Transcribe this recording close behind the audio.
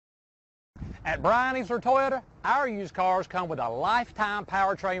At Bryan Easler Toyota, our used cars come with a lifetime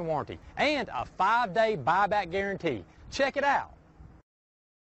powertrain warranty and a 5-day buyback guarantee. Check it out.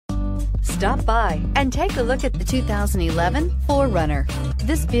 Stop by and take a look at the 2011 4Runner.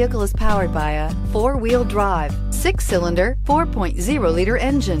 This vehicle is powered by a 4-wheel drive, 6-cylinder, 4.0-liter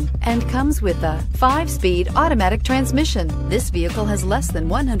engine and comes with a 5-speed automatic transmission. This vehicle has less than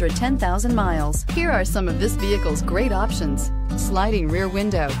 110,000 miles. Here are some of this vehicle's great options: sliding rear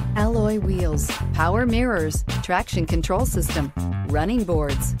window, alloy wheels, power mirrors, traction control system, running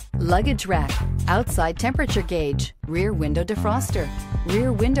boards, luggage rack, outside temperature gauge, rear window defroster,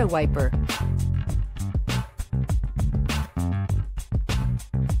 rear window wiper.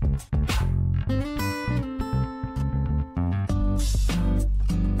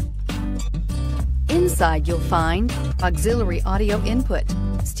 Inside you'll find auxiliary audio input,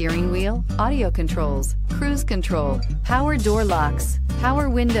 steering wheel audio controls, cruise control, power door locks, power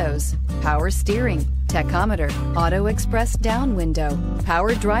windows, power steering, tachometer, auto express down window,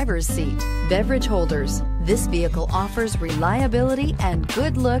 power driver's seat, beverage holders. This vehicle offers reliability and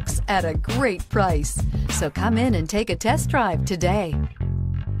good looks at a great price. So come in and take a test drive today.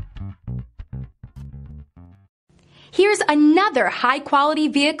 Here's another high-quality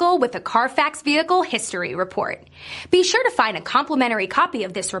vehicle with a Carfax Vehicle History Report. Be sure to find a complimentary copy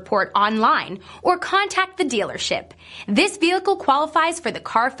of this report online or contact the dealership. This vehicle qualifies for the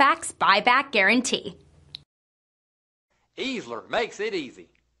Carfax Buyback Guarantee. Easler makes it easy.